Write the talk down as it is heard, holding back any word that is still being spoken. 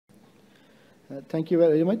Thank you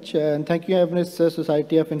very much, and thank you, Evidence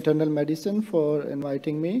Society of Internal Medicine, for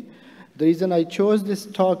inviting me. The reason I chose this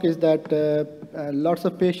talk is that lots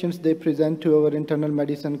of patients, they present to our internal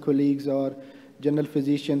medicine colleagues or general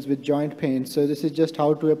physicians with joint pain. So this is just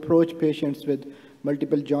how to approach patients with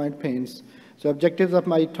multiple joint pains. So objectives of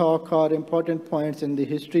my talk are important points in the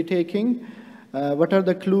history taking. What are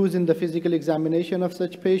the clues in the physical examination of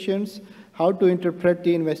such patients? How to interpret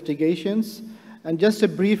the investigations? And just a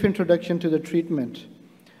brief introduction to the treatment.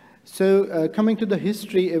 So coming to the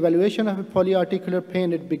history, evaluation of a polyarticular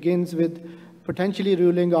pain, it begins with potentially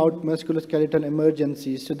ruling out musculoskeletal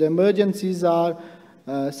emergencies. So the emergencies are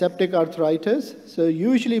septic arthritis, so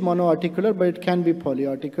usually monoarticular, but it can be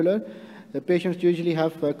polyarticular. The patients usually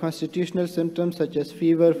have constitutional symptoms such as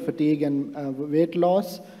fever, fatigue, and weight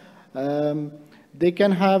loss. They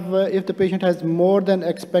can have, if the patient has more than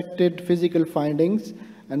expected physical findings,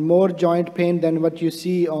 and more joint pain than what you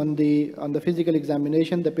see on the physical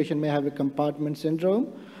examination, the patient may have a compartment syndrome.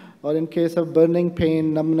 Or in case of burning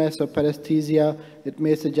pain, numbness, or paresthesia, it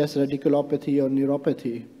may suggest radiculopathy or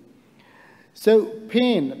neuropathy. So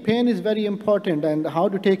pain is very important, and how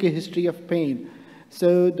to take a history of pain.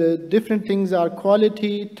 So the different things are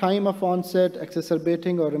quality, time of onset,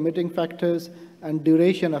 exacerbating or remitting factors, and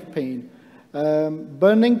duration of pain.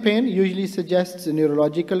 Burning pain usually suggests a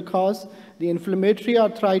neurological cause. The inflammatory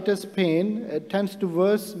arthritis pain tends to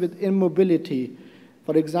worsen with immobility.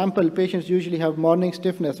 For example, patients usually have morning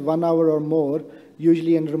stiffness, 1 hour or more,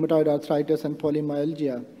 usually in rheumatoid arthritis and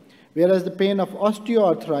polymyalgia. Whereas the pain of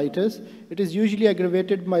osteoarthritis, it is usually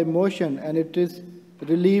aggravated by motion and it is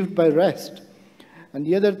relieved by rest. And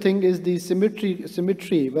the other thing is the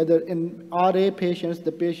symmetry, whether in RA patients,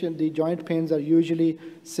 the joint pains are usually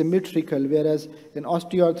symmetrical, whereas in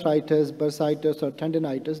osteoarthritis, bursitis, or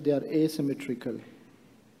tendinitis, they are asymmetrical.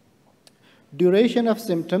 Duration of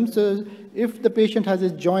symptoms, so if the patient has a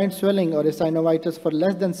joint swelling or a synovitis for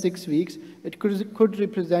less than 6 weeks, it could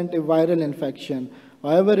represent a viral infection.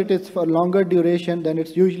 However, it is for longer duration, then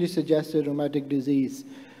it usually suggests a rheumatic disease.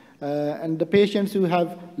 And the patients who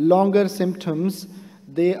have longer symptoms,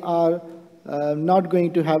 they are not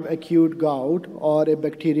going to have acute gout or a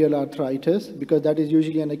bacterial arthritis, because that is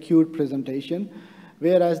usually an acute presentation,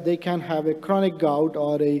 whereas they can have a chronic gout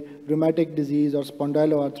or a rheumatic disease or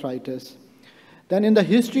spondyloarthritis. Then in the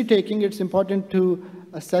history taking, it's important to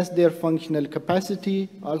assess their functional capacity,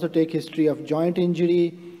 also take history of joint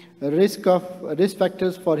injury, risk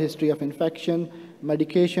factors for history of infection,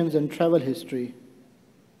 medications, and travel history.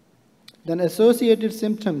 Then associated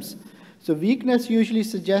symptoms. So weakness usually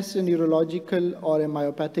suggests a neurological or a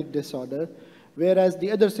myopathic disorder, whereas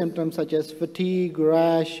the other symptoms such as fatigue,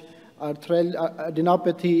 rash,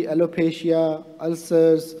 adenopathy, alopecia,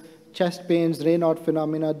 ulcers, chest pains, Raynaud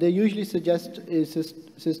phenomena, they usually suggest a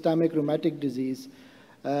systemic rheumatic disease.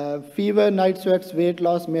 Fever, night sweats, weight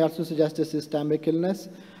loss may also suggest a systemic illness.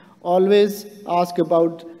 Always ask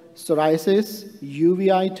about psoriasis,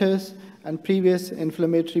 uveitis, and previous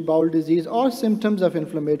inflammatory bowel disease or symptoms of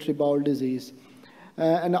inflammatory bowel disease.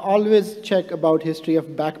 And always check about history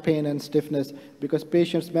of back pain and stiffness, because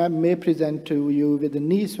patients may present to you with a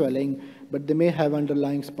knee swelling, but they may have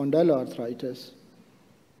underlying spondyloarthritis.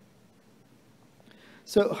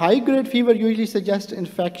 So high-grade fever usually suggests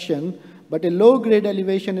infection, but a low-grade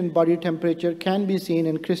elevation in body temperature can be seen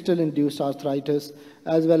in crystal-induced arthritis,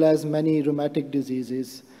 as well as many rheumatic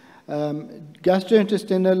diseases.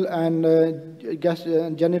 Gastrointestinal and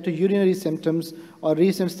genitourinary symptoms or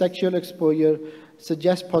recent sexual exposure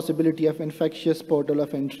suggest possibility of infectious portal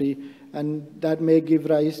of entry, and that may give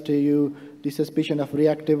rise to you the suspicion of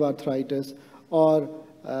reactive arthritis, or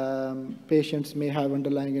patients may have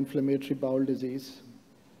underlying inflammatory bowel disease.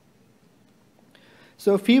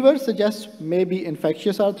 So fever suggests maybe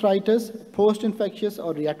infectious arthritis, post-infectious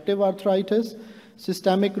or reactive arthritis,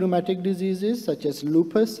 systemic rheumatic diseases such as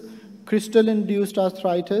lupus, crystal-induced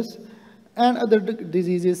arthritis, and other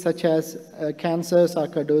diseases such as cancer,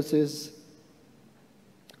 sarcoidosis.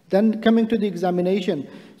 Then coming to the examination.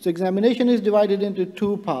 So examination is divided into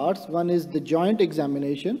two parts. One is the joint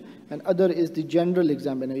examination, and other is the general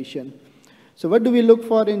examination. So what do we look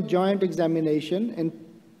for in joint examination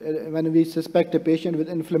when we suspect a patient with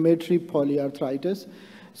inflammatory polyarthritis?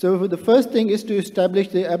 So the first thing is to establish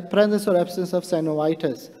the presence or absence of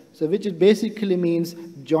synovitis, so which basically means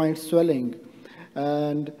joint swelling.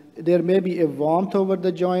 And there may be a warmth over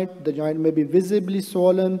the joint may be visibly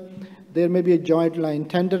swollen, there may be a joint line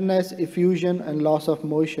tenderness, effusion, and loss of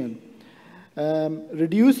motion.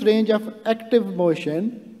 Reduced range of active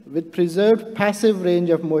motion with preserved passive range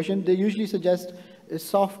of motion, they usually suggest a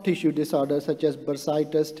soft tissue disorder such as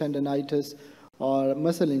bursitis, tendinitis, or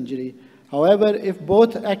muscle injury. However, if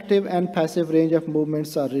both active and passive range of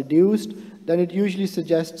movements are reduced, then it usually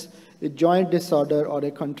suggests a joint disorder or a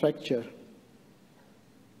contracture.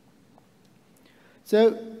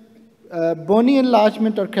 So, bony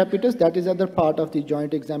enlargement or crepitus, that is other part of the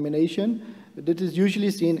joint examination. This is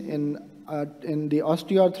usually seen in the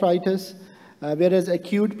osteoarthritis, whereas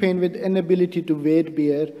acute pain with inability to weight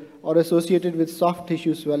bear or associated with soft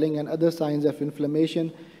tissue swelling and other signs of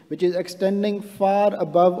inflammation, which is extending far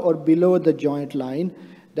above or below the joint line.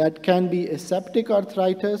 That can be a septic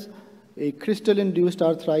arthritis, a crystal-induced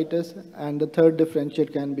arthritis, and the third differential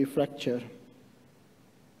can be fracture.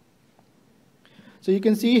 So you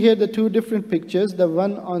can see here the two different pictures. The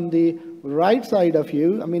one on the right side of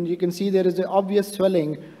you, you can see there is an obvious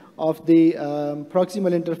swelling of the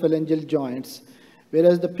proximal interphalangeal joints.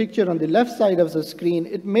 Whereas the picture on the left side of the screen,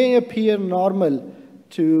 it may appear normal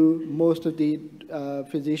to most of the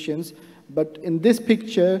physicians, but in this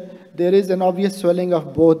picture, there is an obvious swelling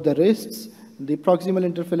of both the wrists, the proximal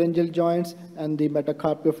interphalangeal joints, and the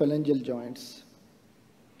metacarpiophalangeal joints.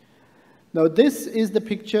 Now this is the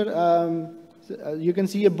picture, you can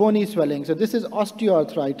see a bony swelling. So this is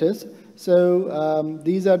osteoarthritis. So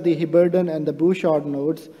these are the Hiberden and the Bouchard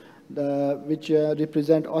nodes, which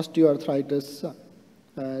represent osteoarthritis,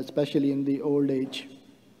 especially in the old age.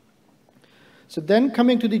 So then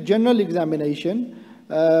coming to the general examination,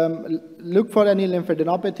 look for any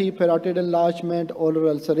lymphadenopathy, parotid enlargement, oral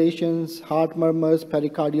ulcerations, heart murmurs,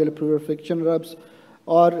 pericardial pleural friction rubs,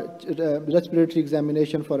 or respiratory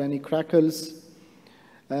examination for any crackles.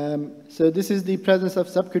 So this is the presence of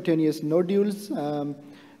subcutaneous nodules.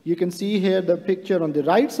 You can see here the picture on the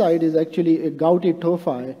right side is actually a gouty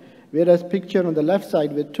tophi, whereas picture on the left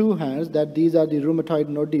side with two hands, that these are the rheumatoid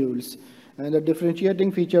nodules. And the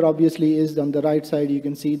differentiating feature obviously is on the right side. You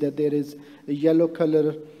can see that there is a yellow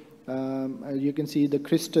color. You can see the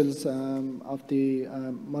crystals of the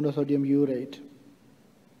monosodium urate.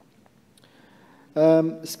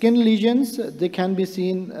 Skin lesions, they can be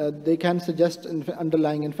seen, they can suggest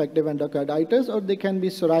underlying infective endocarditis, or they can be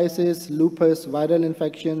psoriasis, lupus, viral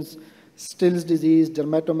infections, Still's disease,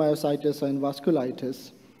 dermatomyositis, and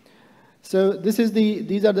vasculitis. So these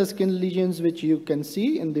are the skin lesions which you can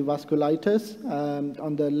see in the vasculitis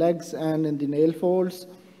on the legs and in the nail folds.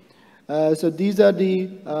 So these are the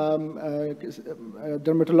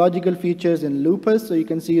dermatological features in lupus. So you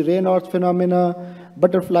can see Raynaud's phenomena,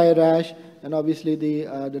 butterfly rash, and obviously the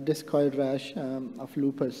discoid rash of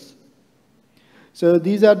lupus. So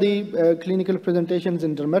these are the clinical presentations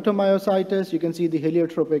in dermatomyositis. You can see the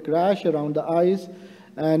heliotropic rash around the eyes,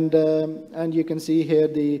 and you can see here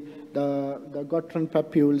the Gottron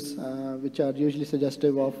papules, which are usually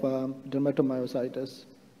suggestive of dermatomyositis.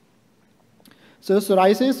 So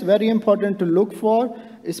psoriasis, very important to look for,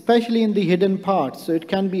 especially in the hidden parts. So it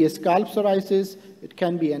can be a scalp psoriasis, it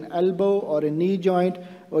can be an elbow or a knee joint,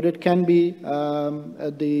 or it can be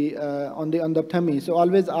on the tummy. So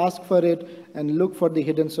always ask for it and look for the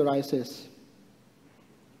hidden psoriasis.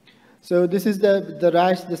 So this is the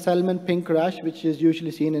rash, the salmon pink rash, which is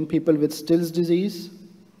usually seen in people with Still's disease.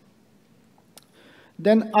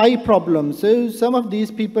 Then eye problems. So some of these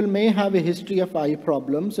people may have a history of eye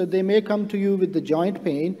problems. So they may come to you with the joint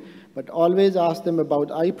pain, but always ask them about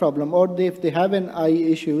eye problem. Or if they have an eye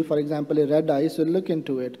issue, for example, a red eye, so look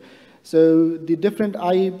into it. So the different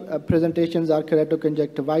eye presentations are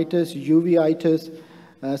keratoconjunctivitis, uveitis,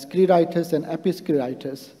 scleritis, and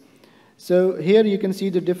episcleritis. So here you can see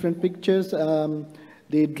the different pictures.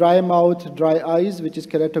 The dry mouth, dry eyes, which is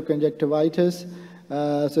keratoconjunctivitis.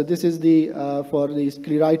 So this is for the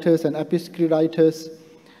scleritis and episcleritis.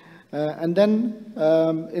 And then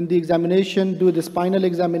in the examination, do the spinal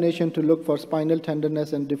examination to look for spinal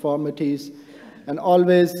tenderness and deformities. And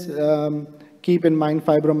always keep in mind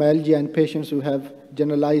fibromyalgia in patients who have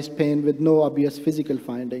generalized pain with no obvious physical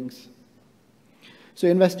findings. So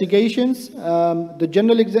investigations, the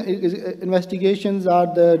general investigations are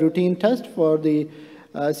the routine test for the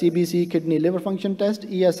CBC, kidney liver function test,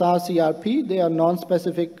 ESR, CRP. They are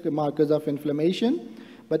non-specific markers of inflammation,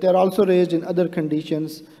 but they are also raised in other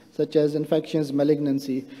conditions such as infections,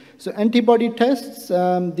 malignancy. So antibody tests,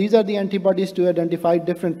 these are the antibodies to identify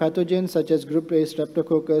different pathogens such as group A,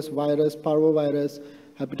 streptococcus, virus, parvovirus,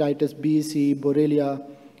 hepatitis B, C, Borrelia,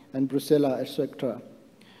 and Brucella, etc.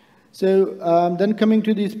 So then coming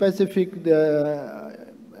to the specific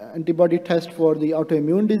antibody test for the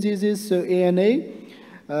autoimmune diseases, so ANA,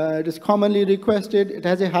 it is commonly requested. It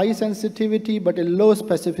has a high sensitivity but a low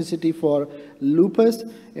specificity for lupus.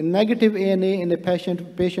 A negative ANA in a patient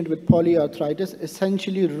with polyarthritis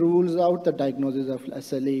essentially rules out the diagnosis of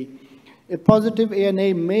SLE. A positive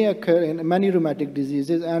ANA may occur in many rheumatic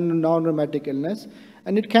diseases and non-rheumatic illness,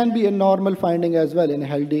 and it can be a normal finding as well in a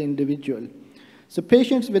healthy individual. So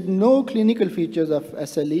patients with no clinical features of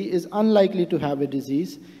SLE is unlikely to have a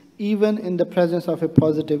disease, even in the presence of a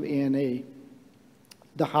positive ANA.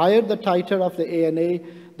 The higher the titer of the ANA,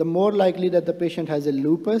 the more likely that the patient has a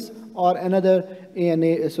lupus or another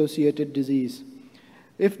ANA-associated disease.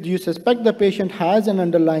 If you suspect the patient has an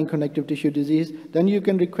underlying connective tissue disease, then you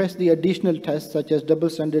can request the additional tests such as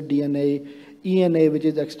double-stranded DNA, ENA, which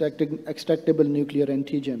is extractable nuclear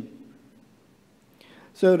antigen.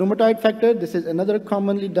 So rheumatoid factor, this is another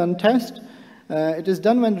commonly done test. It is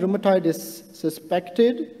done when rheumatoid is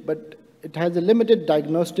suspected, but it has a limited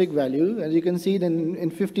diagnostic value. As you can see,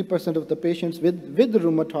 in 50% of the patients with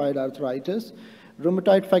rheumatoid arthritis,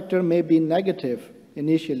 rheumatoid factor may be negative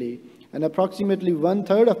initially. And approximately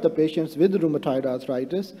 1/3 of the patients with rheumatoid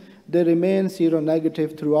arthritis, they remain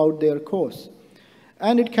seronegative throughout their course.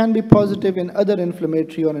 And it can be positive in other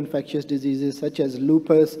inflammatory or infectious diseases such as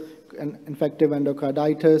lupus, infective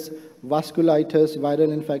endocarditis, vasculitis,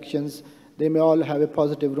 viral infections. They may all have a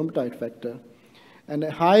positive rheumatoid factor. And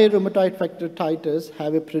high rheumatoid factor titers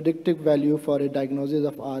have a predictive value for a diagnosis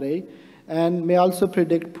of RA and may also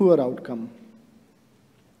predict poor outcome.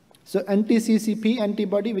 So anti-CCP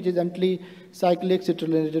antibody, which is anti-cyclic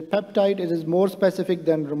citrullinated peptide, it is more specific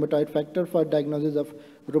than rheumatoid factor for diagnosis of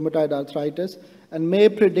rheumatoid arthritis and may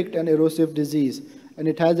predict an erosive disease. And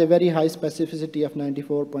it has a very high specificity of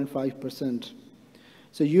 94.5%.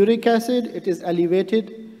 So uric acid, it is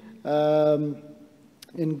elevated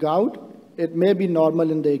in gout. It may be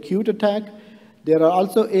normal in the acute attack. There are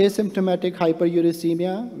also asymptomatic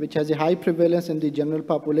hyperuricemia, which has a high prevalence in the general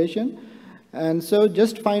population. And so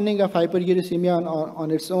just finding of hyperuricemia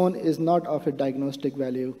on its own is not of a diagnostic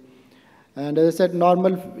value. And as I said,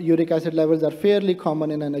 normal uric acid levels are fairly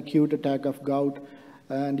common in an acute attack of gout.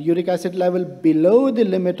 And uric acid level below the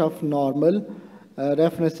limit of normal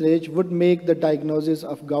reference range would make the diagnosis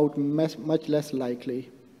of gout much less likely.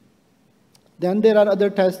 Then there are other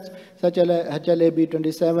tests such as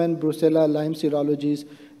HLA-B27, Brucella, Lyme serologies,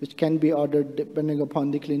 which can be ordered depending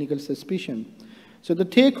upon the clinical suspicion. So the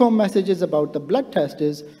take-home messages about the blood test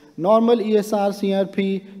is normal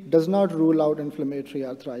ESR-CRP does not rule out inflammatory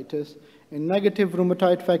arthritis. A negative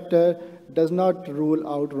rheumatoid factor does not rule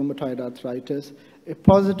out rheumatoid arthritis. A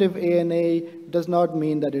positive ANA does not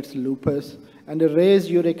mean that it's lupus. And a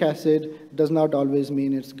raised uric acid does not always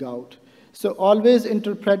mean it's gout. So always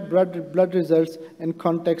interpret blood results in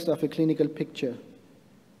context of a clinical picture.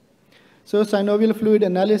 So synovial fluid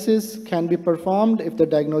analysis can be performed if the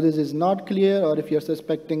diagnosis is not clear or if you're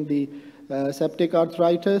suspecting the septic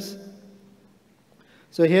arthritis.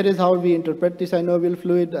 So here is how we interpret the synovial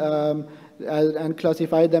fluid and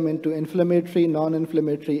classify them into inflammatory,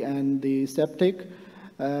 non-inflammatory, and the septic.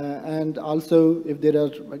 And also, if there are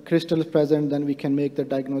crystals present, then we can make the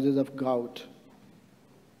diagnosis of gout.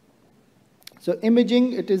 So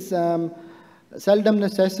imaging, it is seldom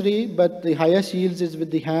necessary, but the highest yields is with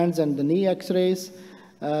the hands and the knee x-rays.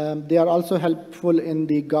 They are also helpful in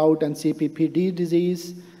the gout and CPPD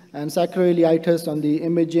disease. And sacroiliitis on the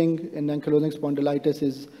imaging in ankylosing spondylitis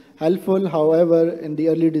is helpful. However, in the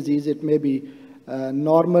early disease, it may be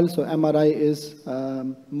normal, so MRI is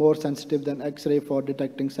more sensitive than X-ray for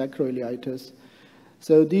detecting sacroiliitis.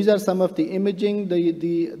 So these are some of the imaging.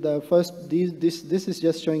 The first, this is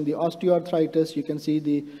just showing the osteoarthritis. You can see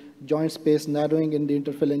the joint space narrowing in the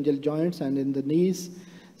interphalangeal joints and in the knees.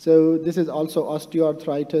 So this is also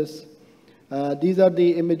osteoarthritis. These are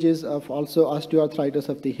the images of also osteoarthritis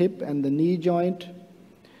of the hip and the knee joint.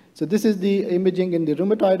 So this is the imaging in the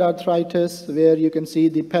rheumatoid arthritis, where you can see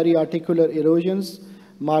the periarticular erosions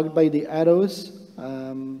marked by the arrows.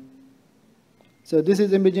 So this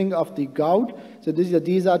is imaging of the gout. So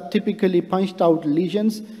these are typically punched out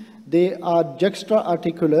lesions. They are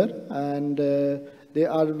juxta-articular and they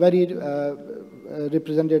are very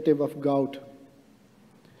representative of gout.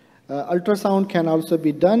 Ultrasound can also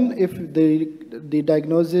be done if the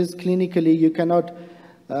diagnosis clinically you cannot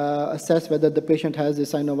assess whether the patient has a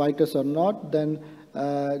synovitis or not, then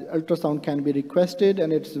ultrasound can be requested,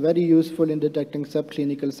 and it's very useful in detecting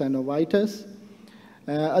subclinical synovitis.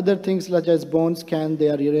 Other things such as bone scan, they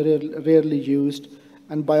are rarely used,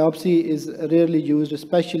 and biopsy is rarely used,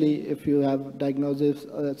 especially if you have diagnosis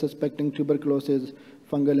suspecting tuberculosis,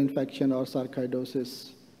 fungal infection, or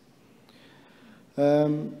sarcoidosis.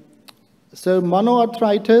 So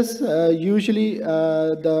monoarthritis, usually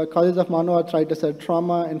the causes of monoarthritis are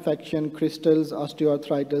trauma, infection, crystals,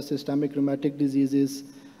 osteoarthritis, systemic rheumatic diseases,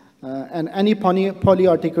 and any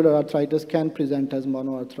polyarticular arthritis can present as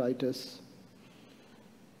monoarthritis.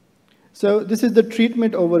 So this is the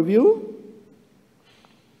treatment overview.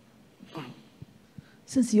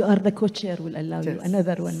 Since you are the co-chair, we'll allow you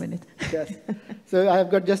another 1 minute. Yes. So I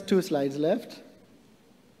have got just 2 slides left.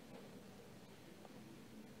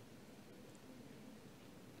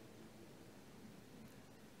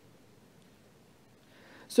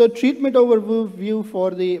 So treatment overview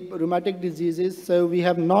for the rheumatic diseases. So we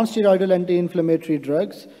have non-steroidal anti-inflammatory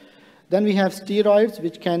drugs. Then we have steroids,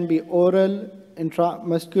 which can be oral,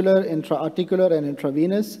 intramuscular, intra-articular, and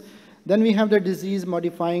intravenous. Then we have the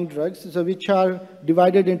disease-modifying drugs, so which are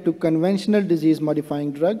divided into conventional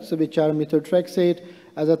disease-modifying drugs, so which are methotrexate,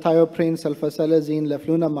 azathioprine, sulfasalazine,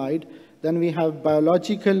 leflunomide. Then we have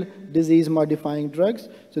biological disease-modifying drugs.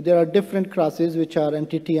 So there are different classes, which are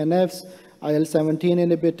anti-TNFs, IL-17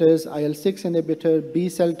 inhibitors, IL-6 inhibitor,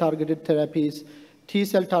 B-cell targeted therapies,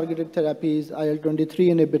 T-cell targeted therapies, IL-23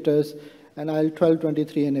 inhibitors, and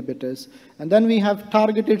IL-12/23 inhibitors. And then we have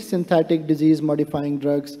targeted synthetic disease-modifying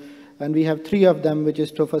drugs, and we have 3 of them, which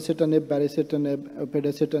is tofacitinib, baricitinib,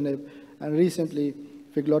 upadacitinib, and recently,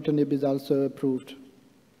 figlotinib is also approved.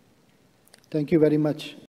 Thank you very much.